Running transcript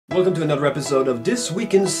Welcome to another episode of This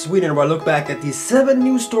Week in Sweden, where I look back at the 7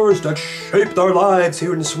 news stories that shaped our lives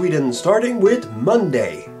here in Sweden, starting with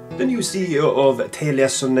Monday. The new CEO of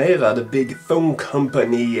TeliaSonera, the big phone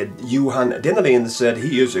company, Johan Dennelin, said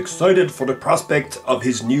he is excited for the prospect of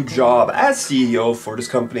his new job as CEO for this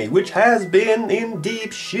company, which has been in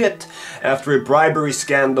deep shit after a bribery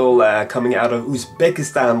scandal coming out of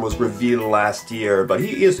Uzbekistan was revealed last year, but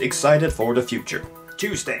he is excited for the future.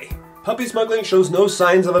 Tuesday. Puppy smuggling shows no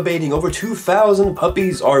signs of abating. Over 2,000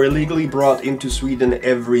 puppies are illegally brought into Sweden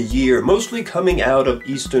every year, mostly coming out of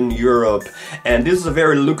Eastern Europe. And this is a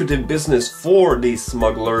very lucrative business for these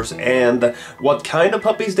smugglers, and what kind of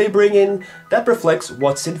puppies they bring in, that reflects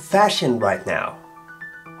what's in fashion right now.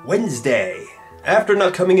 Wednesday. After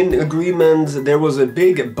not coming in agreement, there was a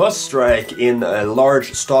big bus strike in a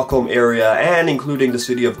large Stockholm area, and including the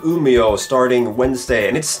city of Umeå, starting Wednesday,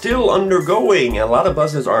 and it's still undergoing. A lot of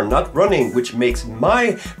buses are not running, which makes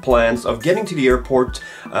my plans of getting to the airport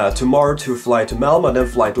tomorrow to fly to Malmö and then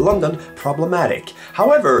fly to London problematic.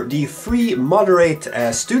 However, the Free Moderate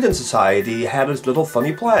Student Society had this little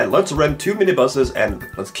funny plan. Let's rent 2 minibuses and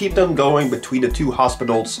let's keep them going between the 2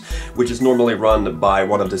 hospitals, which is normally run by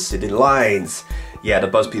one of the city lines. Yeah, the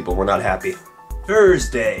bus people were not happy.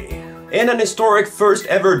 Thursday. In an historic first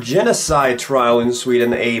ever genocide trial in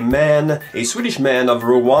Sweden, a Swedish man of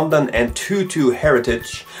Rwandan and Tutu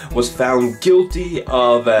heritage was found guilty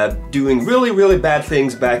of doing really bad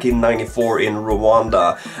things back in '94 in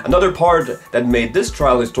Rwanda. Another part that made this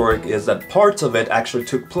trial historic is that parts of it actually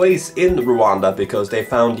took place in Rwanda because they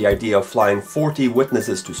found the idea of flying 40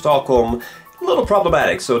 witnesses to Stockholm a little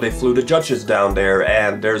problematic, so they flew the judges down there,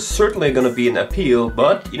 and there's certainly gonna be an appeal,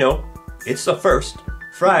 but, you know, it's the first.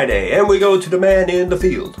 Friday, and we go to the man in the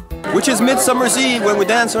field. Which is Midsummer's Eve, when we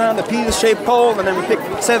dance around the penis-shaped pole, and then we pick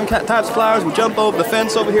 7 types of flowers, we jump over the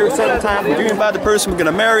fence over here 7 times, we dream about the person we're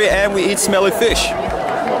gonna marry, and we eat smelly fish.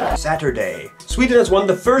 Saturday. Sweden has won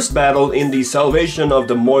the first battle in the salvation of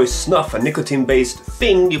the moist snuff, a nicotine-based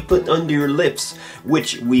thing you put under your lips,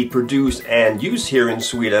 which we produce and use here in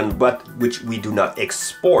Sweden, but which we do not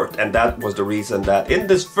export. And that was the reason that in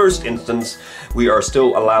this first instance, we are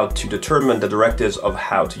still allowed to determine the directives of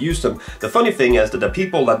how to use them. The funny thing is that the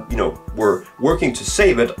people that, you know, were working to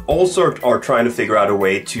save it also are trying to figure out a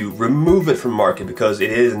way to remove it from market because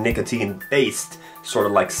it is nicotine-based, sort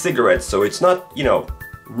of like cigarettes, so it's not, you know,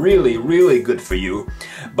 really good for you.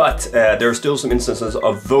 But there are still some instances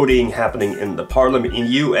of voting happening in the parliament in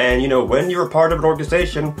EU, and you know, when you're a part of an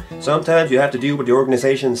organization, sometimes you have to do what the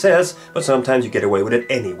organization says, but sometimes you get away with it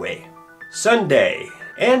anyway. Sunday.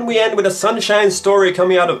 And we end with a sunshine story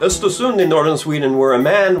coming out of Östersund in northern Sweden, where a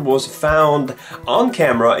man was found on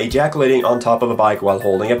camera ejaculating on top of a bike while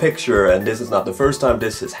holding a picture. And this is not the first time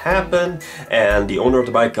this has happened, and the owner of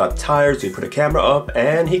the bike got tired, so he put a camera up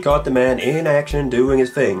and he caught the man in action doing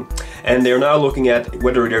his thing. And they're now looking at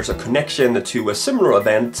whether there's a connection to a similar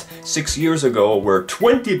event 6 years ago where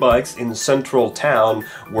 20 bikes in central town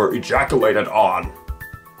were ejaculated on.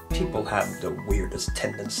 People have the weirdest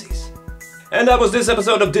tendencies. And that was this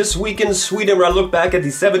episode of This Week in Sweden, where I look back at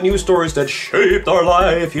the 7 news stories that shaped our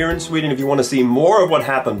life here in Sweden. If you want to see more of what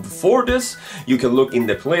happened before this, you can look in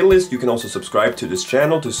the playlist. You can also subscribe to this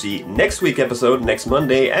channel to see next week's episode, next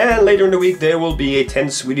Monday, and later in the week there will be a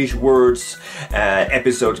 10 Swedish words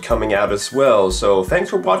episode coming out as well. So thanks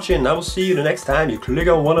for watching, I will see you the next time you click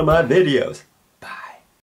on one of my videos.